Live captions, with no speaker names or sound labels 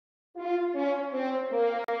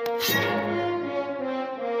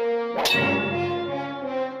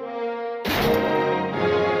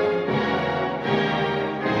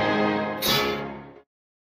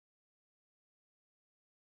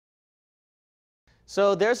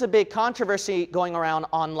So there's a big controversy going around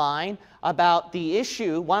online about the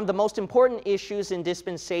issue, one of the most important issues in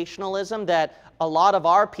dispensationalism that a lot of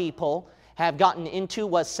our people have gotten into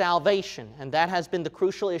was salvation. And that has been the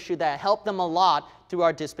crucial issue that helped them a lot through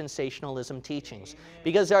our dispensationalism teachings.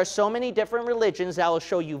 Because there are so many different religions that will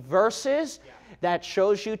show you verses that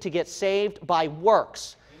shows you to get saved by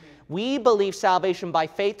works. We believe salvation by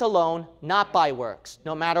faith alone, not by works,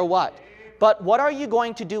 no matter what. But what are you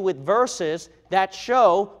going to do with verses that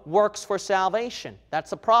show works for salvation?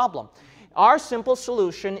 That's a problem. Our simple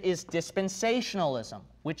solution is dispensationalism,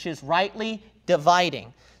 which is rightly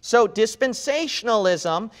dividing. So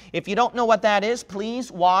dispensationalism, if you don't know what that is,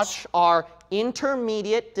 please watch our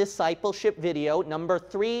intermediate discipleship video, number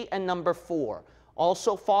 3 and number 4.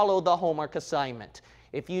 Also follow the homework assignment.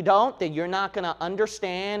 If you don't, then you're not going to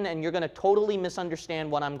understand and you're going to totally misunderstand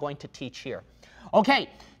what I'm going to teach here. Okay,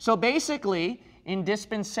 so basically, in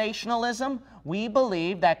dispensationalism, we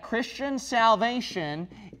believe that Christian salvation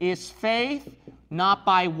is faith, not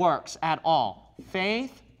by works at all.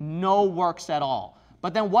 Faith, no works at all.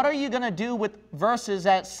 But then what are you going to do with verses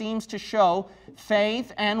that seems to show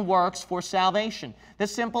faith and works for salvation? The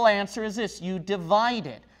simple answer is this: you divide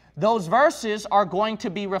it. Those verses are going to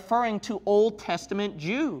be referring to Old Testament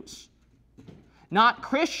Jews, not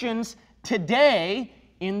Christians today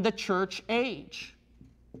in the church age.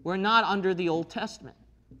 We're not under the Old Testament.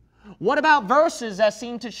 What about verses that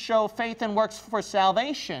seem to show faith and works for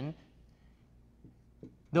salvation?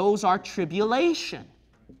 Those are tribulation.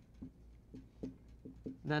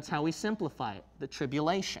 That's how we simplify it, the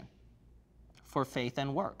tribulation for faith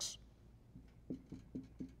and works.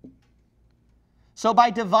 So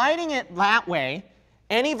by dividing it that way,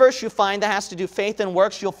 any verse you find that has to do faith and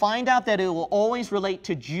works, you'll find out that it will always relate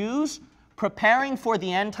to Jews preparing for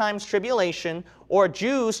the end times tribulation, or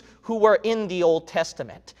Jews who were in the Old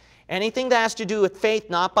Testament. Anything that has to do with faith,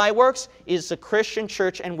 not by works, is the Christian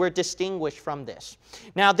church, and we're distinguished from this.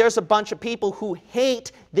 Now, there's a bunch of people who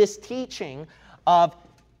hate this teaching of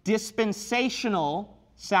dispensational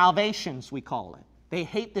salvations, we call it. They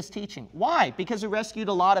hate this teaching. Why? Because it rescued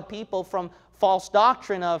a lot of people from false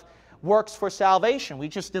doctrine of works for salvation. We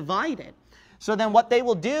just divide it. So then what they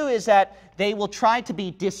will do is that they will try to be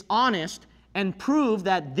dishonest and prove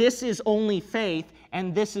that this is only faith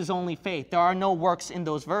and this is only faith. There are no works in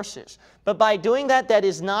those verses. But by doing that, that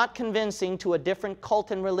is not convincing to a different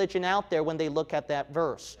cult and religion out there when they look at that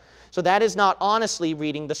verse. So that is not honestly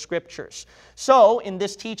reading the Scriptures. So in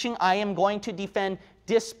this teaching, I am going to defend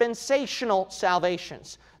dispensational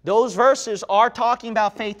salvations. Those verses are talking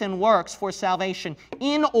about faith and works for salvation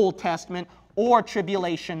in Old Testament or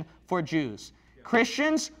tribulation for Jews.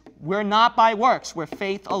 Christians, we're not by works, we're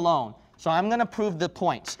faith alone. So I'm going to prove the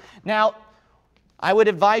points. Now, I would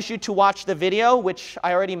advise you to watch the video, which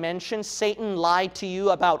I already mentioned. Satan lied to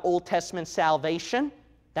you about Old Testament salvation.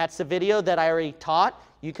 That's the video that I already taught.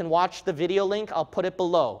 You can watch the video link. I'll put it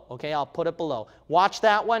below. Okay, I'll put it below. Watch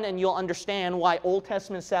that one and you'll understand why Old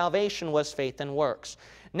Testament salvation was faith and works.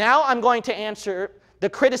 Now I'm going to answer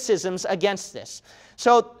the criticisms against this.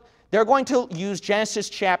 So they're going to use Genesis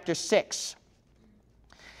chapter 6.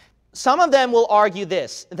 Some of them will argue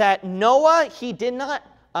this, that Noah, he did not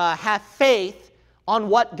have faith on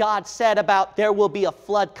what God said about there will be a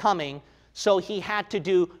flood coming, so he had to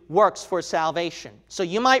do works for salvation. So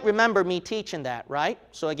you might remember me teaching that, right?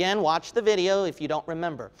 So again, watch the video if you don't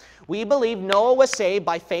remember. We believe Noah was saved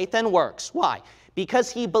by faith and works. Why? Because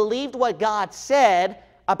he believed what God said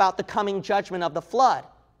about the coming judgment of the flood.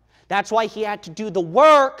 That's why he had to do the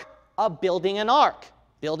work of building an ark.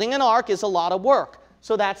 Building an ark is a lot of work.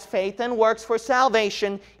 So that's faith and works for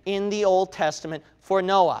salvation in the Old Testament for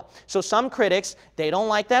Noah. So some critics, they don't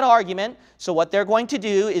like that argument. So what they're going to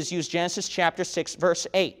do is use Genesis chapter 6, verse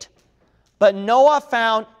 8. But Noah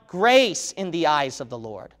found grace in the eyes of the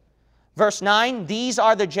Lord. Verse 9, these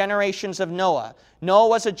are the generations of Noah. Noah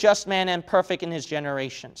was a just man and perfect in his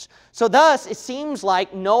generations. So thus, it seems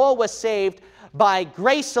like Noah was saved by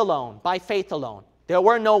grace alone, by faith alone. There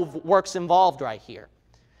were no works involved right here.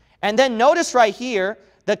 And then notice right here,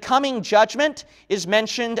 the coming judgment is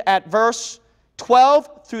mentioned at verse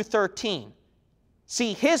 12 through 13.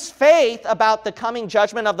 See, his faith about the coming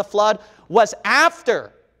judgment of the flood was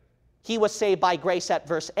after he was saved by grace at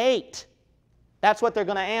verse 8. That's what they're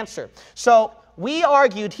going to answer. So we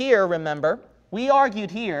argued here, remember, we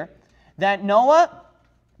argued here that Noah,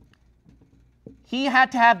 he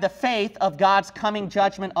had to have the faith of God's coming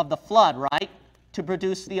judgment of the flood, right, to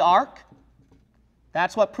produce the ark.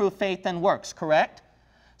 That's what proved faith and works, correct?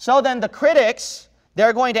 So then the critics,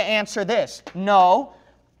 they're going to answer this. No.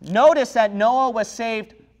 Notice that Noah was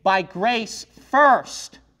saved by grace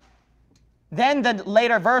first. Then the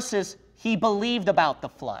later verses, he believed about the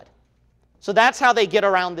flood. So that's how they get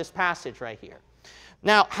around this passage right here.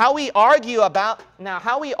 Now, how we argue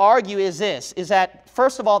is this, is that,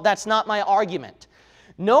 first of all, that's not my argument.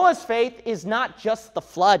 Noah's faith is not just the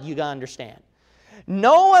flood, you got to understand.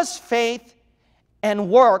 Noah's faith and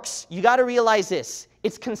works, you got to realize this,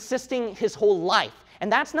 it's consisting his whole life.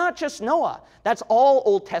 And that's not just Noah, that's all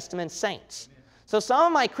Old Testament saints. So some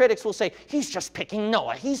of my critics will say, he's just picking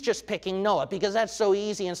Noah, because that's so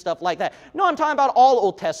easy and stuff like that. No, I'm talking about all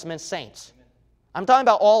Old Testament saints. I'm talking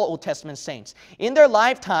about all Old Testament saints. In their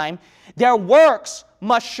lifetime, their works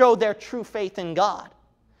must show their true faith in God.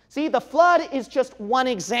 See, the flood is just one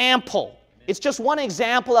example. It's just one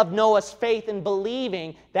example of Noah's faith in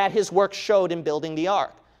believing that his works showed in building the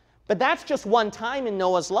ark. But that's just one time in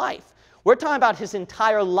Noah's life. We're talking about his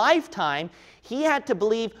entire lifetime. He had to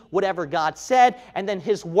believe whatever God said, and then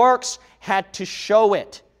his works had to show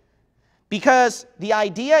it. Because the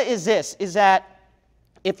idea is this, is that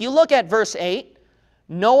if you look at verse 8,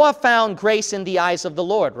 Noah found grace in the eyes of the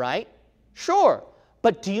Lord, right? Sure.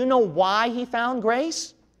 But do you know why he found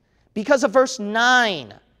grace? Because of verse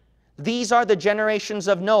 9. These are the generations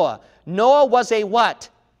of Noah. Noah was a what?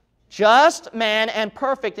 Just man and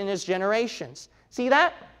perfect in his generations. See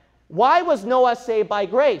that? Why was Noah saved by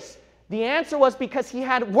grace? The answer was because he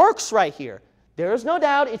had works right here. There is no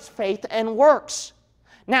doubt it's faith and works.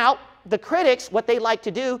 Now, the critics, what they like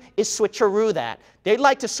to do is switcheroo that. They'd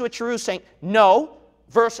like to switcheroo saying, no,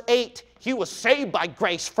 verse 8, he was saved by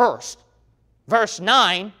grace first. Verse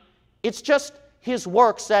 9, it's just his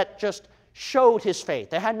works that just showed his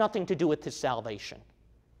faith. It had nothing to do with his salvation.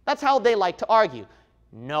 That's how they like to argue.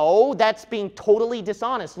 No, that's being totally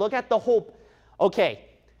dishonest. Look at the whole... Okay,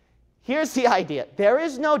 here's the idea. There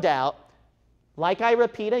is no doubt, like I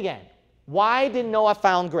repeat again, why did Noah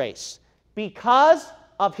found grace? Because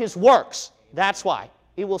of his works. That's why.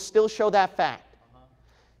 It will still show that fact.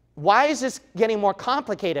 Why is this getting more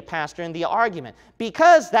complicated, Pastor, in the argument?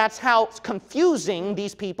 Because that's how confusing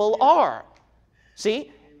these people are.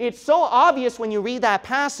 See? It's so obvious when you read that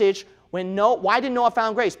passage, why did Noah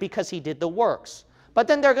found grace? Because he did the works. But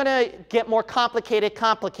then they're going to get more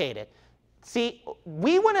complicated. See,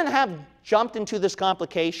 we wouldn't have jumped into this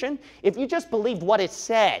complication if you just believed what it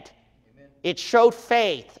said. Amen. It showed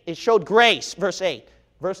faith. It showed grace, verse 8.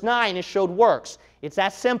 Verse 9, it showed works. It's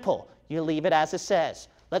that simple. You leave it as it says.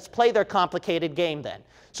 Let's play their complicated game then.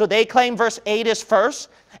 So they claim verse 8 is first,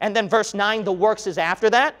 and then verse 9, the works is after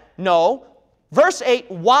that? No. Verse 8,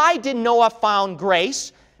 why did Noah found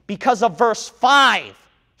grace? Because of verse 5,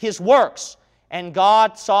 his works. And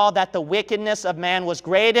God saw that the wickedness of man was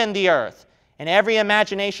great in the earth, and every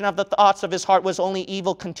imagination of the thoughts of his heart was only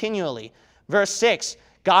evil continually. Verse 6,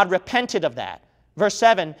 God repented of that. Verse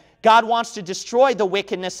 7, God wants to destroy the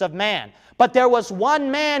wickedness of man. But there was one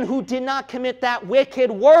man who did not commit that wicked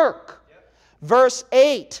work. Verse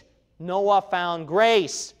 8, Noah found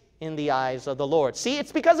grace in the eyes of the Lord. See,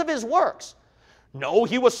 it's because of his works. No,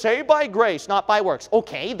 he was saved by grace, not by works.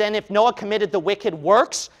 Okay, then if Noah committed the wicked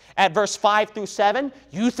works at verse 5 through 7,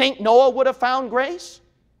 you think Noah would have found grace?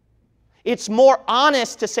 It's more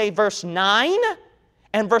honest to say verse 9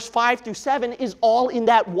 and verse 5 through 7 is all in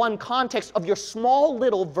that one context of your small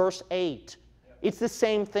little verse 8. It's the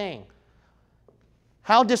same thing.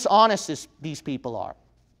 How dishonest these people are.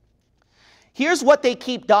 Here's what they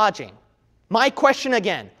keep dodging. My question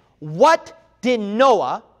again, what did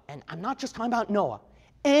Noah, and I'm not just talking about Noah,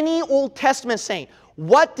 any Old Testament saint,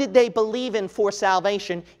 what did they believe in for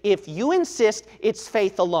salvation if you insist it's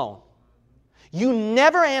faith alone? You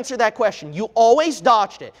never answer that question. You always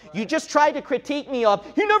dodged it. You just tried to critique me of,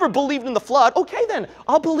 you never believed in the flood. Okay then,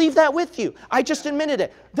 I'll believe that with you. I just admitted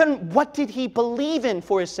it. Then what did he believe in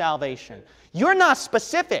for his salvation? You're not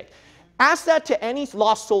specific. Ask that to any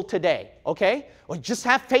lost soul today, okay? Or just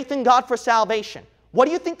have faith in God for salvation. What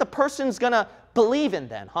do you think the person's going to believe in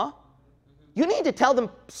then, huh? You need to tell them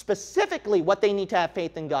specifically what they need to have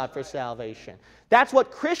faith in God for salvation. That's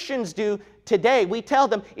what Christians do today. We tell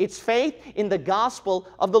them it's faith in the gospel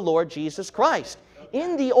of the Lord Jesus Christ.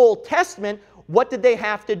 In the Old Testament, what did they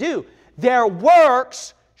have to do? Their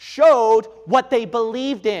works showed what they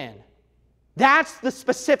believed in. That's the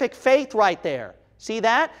specific faith right there. See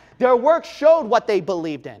that? Their works showed what they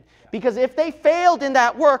believed in. Because if they failed in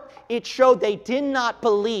that work, it showed they did not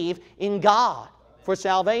believe in God for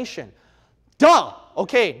salvation. Duh!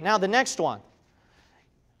 Okay, now the next one.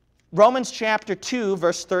 Romans chapter 2,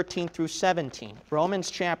 verse 13 through 17.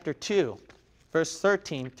 Romans chapter 2, verse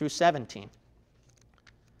 13 through 17.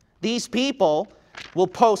 These people will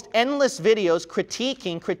post endless videos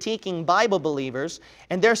critiquing Bible believers,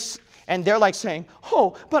 and And they're like saying,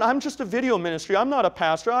 oh, but I'm just a video ministry. I'm not a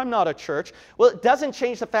pastor. I'm not a church. Well, it doesn't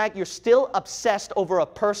change the fact you're still obsessed over a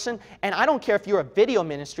person. And I don't care if you're a video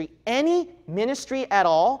ministry. Any ministry at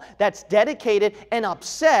all that's dedicated and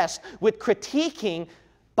obsessed with critiquing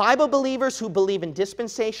Bible believers who believe in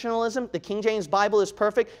dispensationalism, the King James Bible is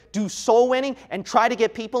perfect, do soul winning, and try to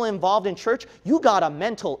get people involved in church, you got a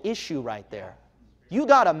mental issue right there. You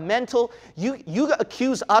got a mental, you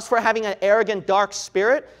accuse us for having an arrogant, dark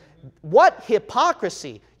spirit. What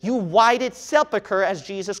hypocrisy! You whited sepulcher, as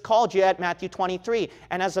Jesus called you at Matthew 23.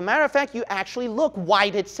 And as a matter of fact, you actually look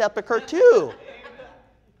whited sepulcher too.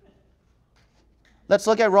 Let's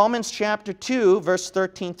look at Romans chapter 2, verse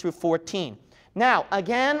 13 through 14. Now,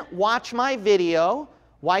 again, watch my video,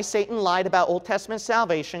 Why Satan Lied About Old Testament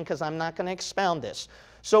Salvation, because I'm not going to expound this.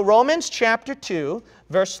 So Romans chapter 2,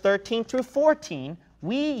 verse 13 through 14,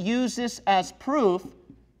 we use this as proof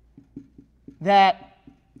that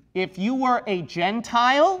if you were a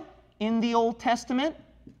Gentile in the Old Testament,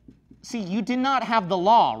 see, you did not have the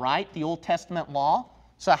law, right? The Old Testament law.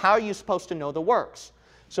 So how are you supposed to know the works?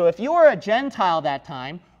 So if you were a Gentile that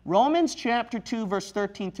time, Romans chapter 2, verse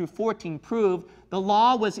 13 through 14 prove the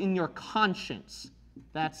law was in your conscience.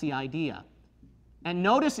 That's the idea. And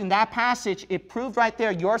notice in that passage, it proved right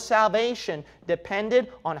there your salvation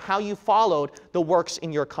depended on how you followed the works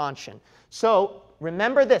in your conscience. So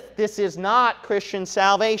remember this, this is not Christian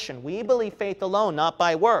salvation. We believe faith alone, not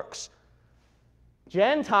by works.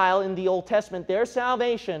 Gentile in the Old Testament, their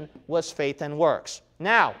salvation was faith and works.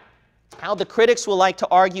 Now, how the critics will like to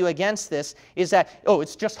argue against this is that, oh,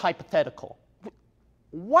 it's just hypothetical.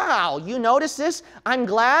 Wow, you notice this? I'm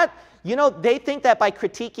glad. You know, they think that by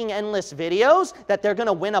critiquing endless videos that they're going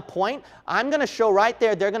to win a point. I'm going to show right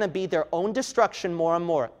there they're going to be their own destruction more and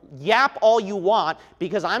more. Yap all you want,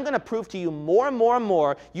 because I'm going to prove to you more and more and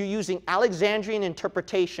more you're using Alexandrian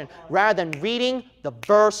interpretation rather than reading the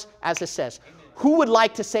verse as it says. Who would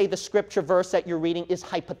like to say the scripture verse that you're reading is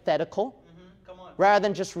hypothetical rather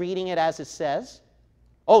than just reading it as it says?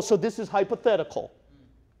 Oh, so this is hypothetical.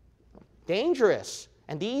 Dangerous.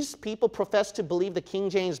 And these people profess to believe the King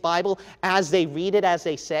James Bible as they read it, as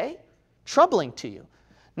they say. Troubling to you.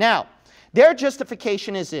 Now, their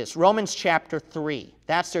justification is this. Romans chapter 3.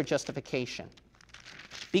 That's their justification.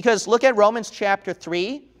 Because look at Romans chapter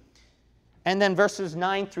 3 and then verses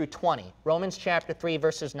 9 through 20. Romans chapter 3,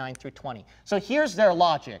 verses 9 through 20. So here's their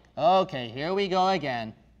logic. Okay, here we go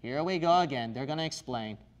again. Here we go again. They're going to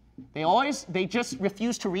explain. They just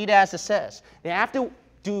refuse to read as it says. They have to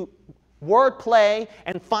do word play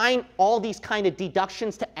and find all these kind of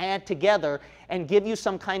deductions to add together and give you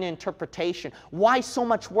some kind of interpretation. Why so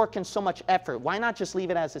much work and so much effort? Why not just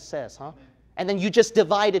leave it as it says, huh? And then you just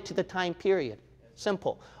divide it to the time period.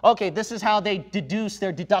 Simple. Okay, this is how they deduce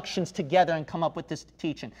their deductions together and come up with this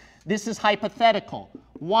teaching. This is hypothetical.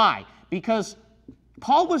 Why? Because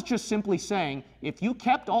Paul was just simply saying, if you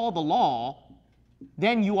kept all the law,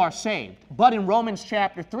 then you are saved. But in Romans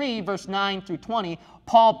chapter 3, verse 9 through 20,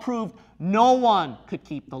 Paul proved no one could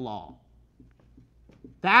keep the law.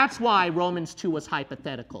 That's why Romans 2 was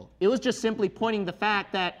hypothetical. It was just simply pointing the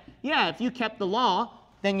fact that, yeah, if you kept the law,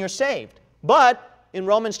 then you're saved. But in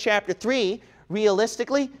Romans chapter 3,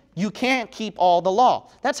 realistically, you can't keep all the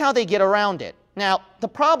law. That's how they get around it. Now, the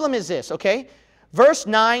problem is this, okay? Verse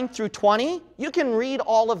 9 through 20, you can read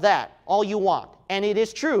all of that, all you want. And it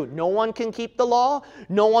is true. No one can keep the law.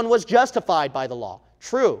 No one was justified by the law.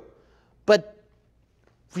 True. But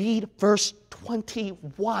read verse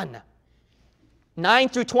 21. 9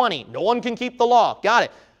 through 20. No one can keep the law. Got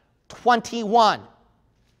it. 21.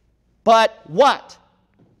 But what?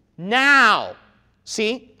 Now.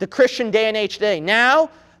 See, the Christian day and age today. Now,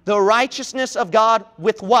 the righteousness of God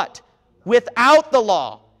with what? Without the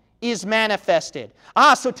law is manifested.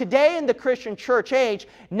 So today in the Christian church age,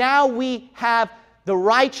 now we have the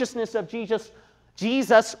righteousness of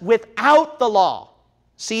Jesus without the law.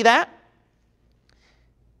 See that?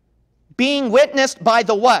 Being witnessed by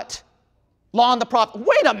the what? Law and the prophet.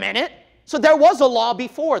 Wait a minute. So there was a law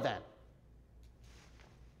before then.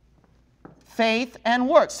 Faith and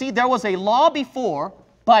works. See, there was a law before,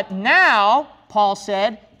 but now, Paul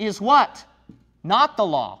said, is what? Not the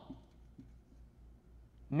law.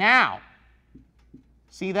 Now.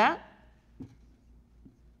 See that?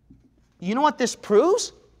 You know what this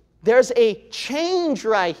proves? There's a change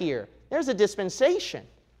right here. There's a dispensation.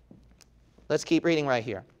 Let's keep reading right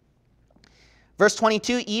here. Verse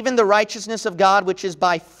 22, even the righteousness of God, which is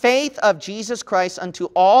by faith of Jesus Christ unto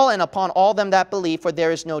all and upon all them that believe, for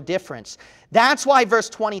there is no difference. That's why verse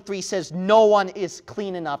 23 says no one is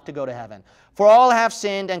clean enough to go to heaven. For all have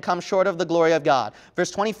sinned and come short of the glory of God. Verse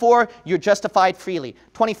 24, you're justified freely.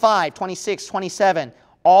 25, 26, 27,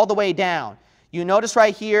 all the way down. You notice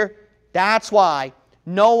right here, that's why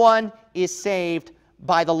no one is saved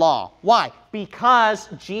by the law. Why? Because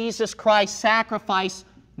Jesus Christ sacrificed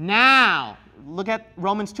now. Look at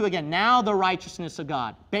Romans 2 again. Now the righteousness of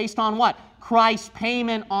God. Based on what? Christ's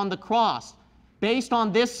payment on the cross. Based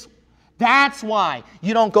on this, that's why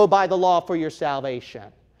you don't go by the law for your salvation.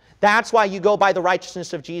 That's why you go by the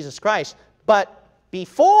righteousness of Jesus Christ. But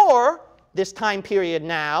before this time period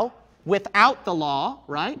now, without the law,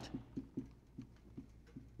 right?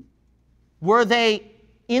 Were they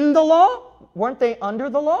in the law? Weren't they under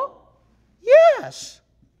the law? Yes.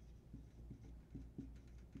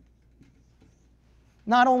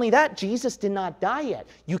 Not only that, Jesus did not die yet.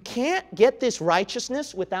 You can't get this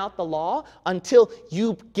righteousness without the law until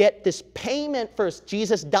you get this payment first.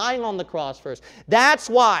 Jesus dying on the cross first. That's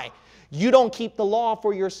why you don't keep the law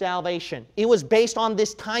for your salvation. It was based on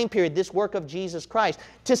this time period, this work of Jesus Christ.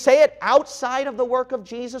 To say it outside of the work of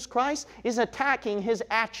Jesus Christ is attacking His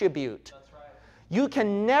attribute. That's right. You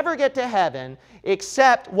can never get to heaven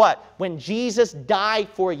except what? When Jesus died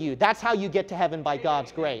for you. That's how you get to heaven, by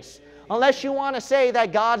God's grace. Unless you want to say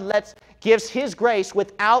that God gives His grace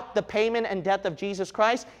without the payment and death of Jesus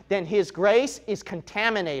Christ, then His grace is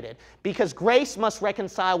contaminated. Because grace must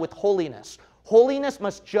reconcile with holiness. Holiness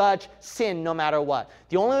must judge sin no matter what.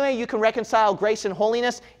 The only way you can reconcile grace and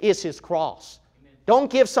holiness is His cross. Amen.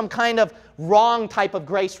 Don't give some kind of wrong type of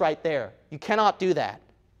grace right there. You cannot do that.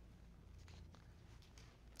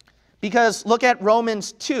 Because look at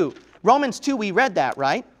Romans 2. Romans 2, we read that,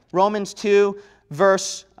 right? Romans 2,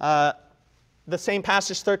 verse, the same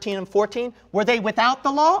passage 13 and 14. Were they without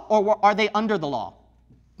the law, or are they under the law?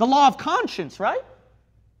 The law of conscience, right?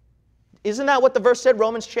 Isn't that what the verse said,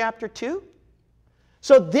 Romans chapter 2?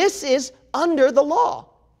 So this is under the law.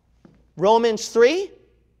 Romans 3,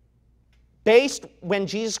 based when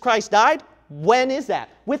Jesus Christ died. When is that?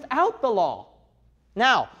 Without the law.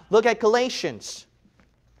 Now, look at Galatians.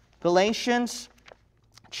 Galatians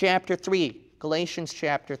chapter 3. Galatians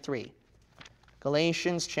chapter 3.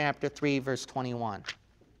 Galatians chapter 3, verse 21.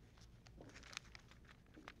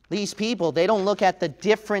 These people, they don't look at the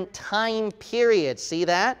different time periods. See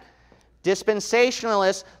that?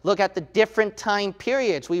 Dispensationalists look at the different time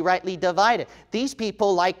periods. We rightly divide it. These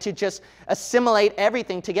people like to just assimilate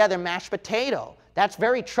everything together, mashed potato. That's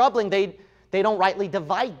very troubling. They don't rightly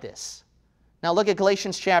divide this. Now look at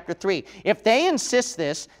Galatians chapter 3. If they insist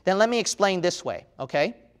this, then let me explain this way,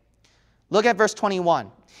 okay? Look at verse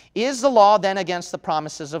 21. Is the law then against the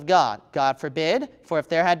promises of God? God forbid. For if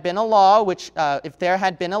there had been a law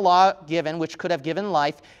given which could have given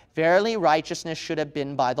life, verily righteousness should have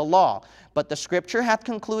been by the law. But the Scripture hath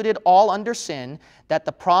concluded all under sin, that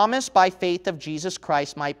the promise by faith of Jesus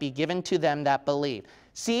Christ might be given to them that believe.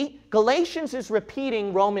 See, Galatians is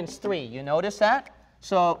repeating Romans 3. You notice that?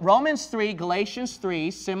 So Romans 3, Galatians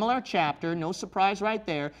 3, similar chapter, no surprise right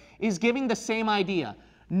there, is giving the same idea.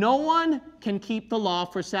 No one can keep the law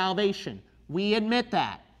for salvation. We admit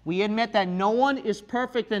that. We admit that no one is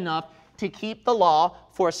perfect enough to keep the law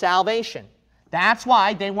for salvation. That's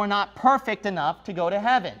why they were not perfect enough to go to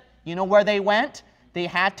heaven. You know where they went? They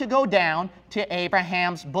had to go down to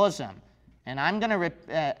Abraham's bosom. And I'm going to,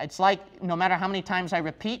 it's like no matter how many times I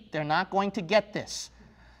repeat, they're not going to get this.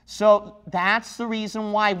 So that's the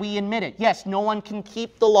reason why we admit it. Yes, no one can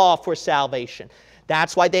keep the law for salvation.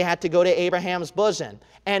 That's why they had to go to Abraham's bosom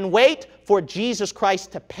and wait for Jesus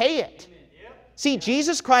Christ to pay it. See,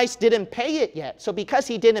 Jesus Christ didn't pay it yet. So because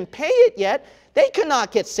He didn't pay it yet, they could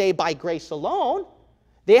not get saved by grace alone.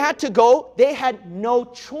 They had to go, they had no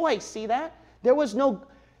choice. See that? There was no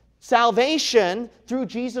salvation through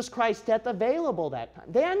Jesus Christ's death available that time.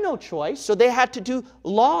 They had no choice, so they had to do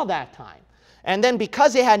law that time. And then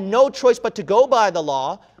because they had no choice but to go by the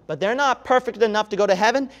law, but they're not perfect enough to go to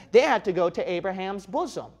heaven, they had to go to Abraham's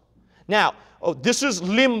bosom. Now, oh, this is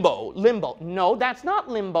limbo. Limbo. No, that's not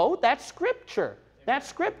limbo. That's Scripture. That's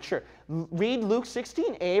Scripture. Read Luke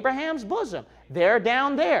 16, Abraham's bosom. They're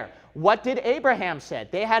down there. What did Abraham say?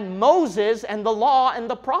 They had Moses and the law and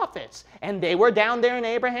the prophets, and they were down there in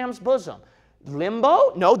Abraham's bosom.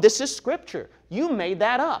 Limbo? No, this is Scripture. You made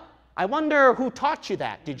that up. I wonder who taught you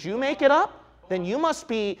that. Did you make it up? Then you must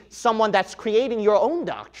be someone that's creating your own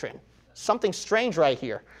doctrine. Something strange right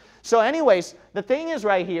here. So anyways, the thing is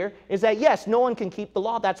right here is that yes, no one can keep the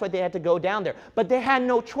law. That's why they had to go down there. But they had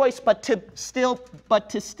no choice but to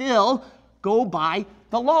still go by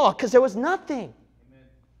the law because there was nothing. Amen.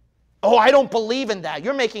 Oh, I don't believe in that.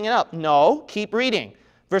 You're making it up. No, keep reading.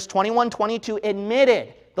 Verse 21, 22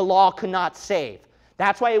 admitted the law could not save.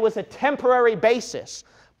 That's why it was a temporary basis.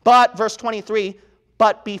 But, verse 23,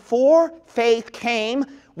 but before faith came,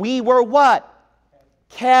 we were what?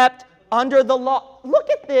 Kept under the law. Look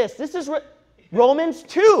at this. This is Romans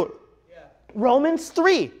 2, Romans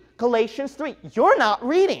 3, Galatians 3. You're not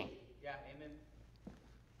reading. Yeah, amen.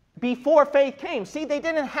 Before faith came. See, they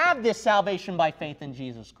didn't have this salvation by faith in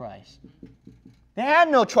Jesus Christ. They had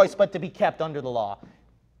no choice but to be kept under the law.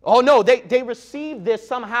 Oh, no, they received this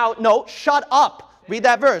somehow. No, shut up. Read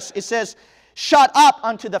that verse. It says, shut up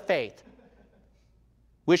unto the faith,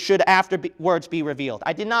 which should afterwards be revealed.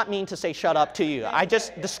 I did not mean to say shut up to you.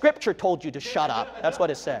 The scripture told you to shut up. That's what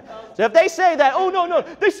it said. So if they say that, oh, no,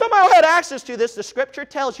 they somehow had access to this, the scripture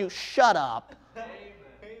tells you, shut up.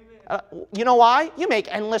 You know why? You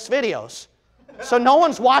make endless videos. So no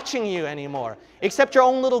one's watching you anymore, except your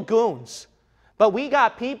own little goons. But we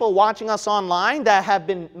got people watching us online that have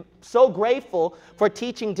been so grateful for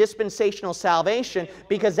teaching dispensational salvation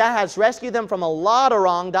because that has rescued them from a lot of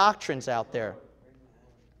wrong doctrines out there.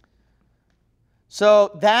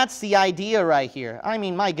 So that's the idea right here. I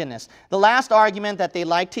mean, my goodness. The last argument that they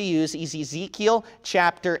like to use is Ezekiel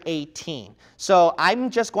chapter 18. So I'm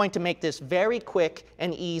just going to make this very quick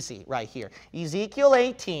and easy right here. Ezekiel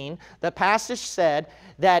 18, the passage said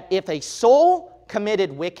that if a soul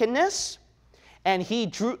committed wickedness and he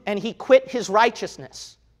quit his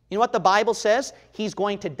righteousness, you know what the Bible says? He's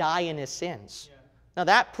going to die in his sins. Yeah. Now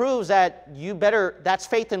that proves that that's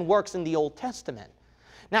faith and works in the Old Testament.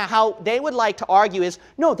 Now, how they would like to argue is,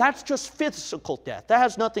 no, that's just physical death. That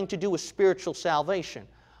has nothing to do with spiritual salvation.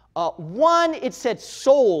 One, it said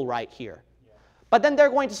soul right here. Yeah. But then they're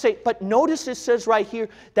going to say, but notice it says right here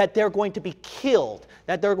that they're going to be killed,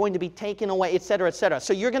 that they're going to be taken away, etc., etc.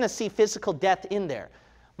 So you're going to see physical death in there.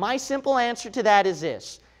 My simple answer to that is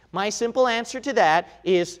this. My simple answer to that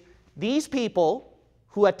is these people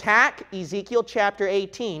who attack Ezekiel chapter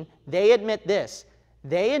 18, they admit this.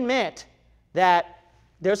 They admit that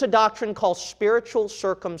there's a doctrine called spiritual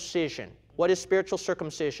circumcision. What is spiritual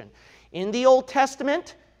circumcision? In the Old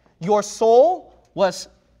Testament, your soul was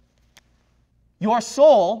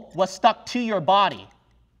stuck to your body.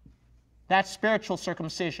 That's spiritual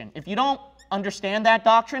circumcision. If you don't understand that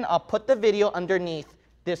doctrine, I'll put the video underneath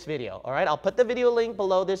this video. All right? I'll put the video link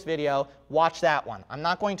below this video. Watch that one. I'm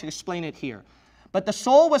not going to explain it here. But the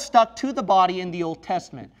soul was stuck to the body in the Old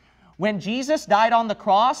Testament. When Jesus died on the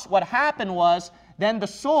cross, what happened was then the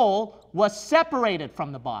soul was separated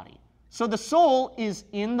from the body. So the soul is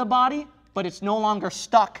in the body, but it's no longer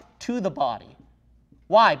stuck to the body.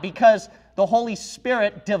 Why? Because the Holy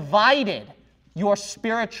Spirit divided your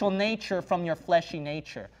spiritual nature from your fleshy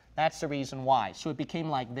nature. That's the reason why. So it became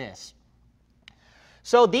like this.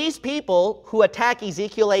 So these people who attack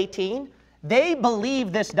Ezekiel 18, they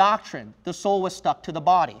believe this doctrine. The soul was stuck to the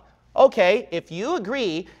body. Okay, if you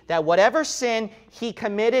agree that whatever sin he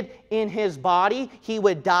committed in his body, he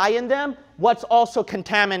would die in them, what's also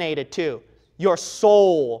contaminated too? Your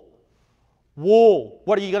soul. Whoa,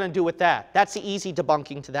 what are you going to do with that? That's the easy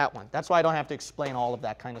debunking to that one. That's why I don't have to explain all of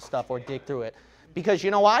that kind of stuff or dig through it. Because you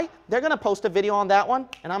know why? They're going to post a video on that one,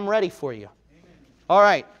 and I'm ready for you. Amen. All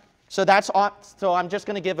right, so I'm just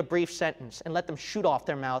going to give a brief sentence and let them shoot off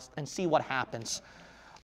their mouths and see what happens.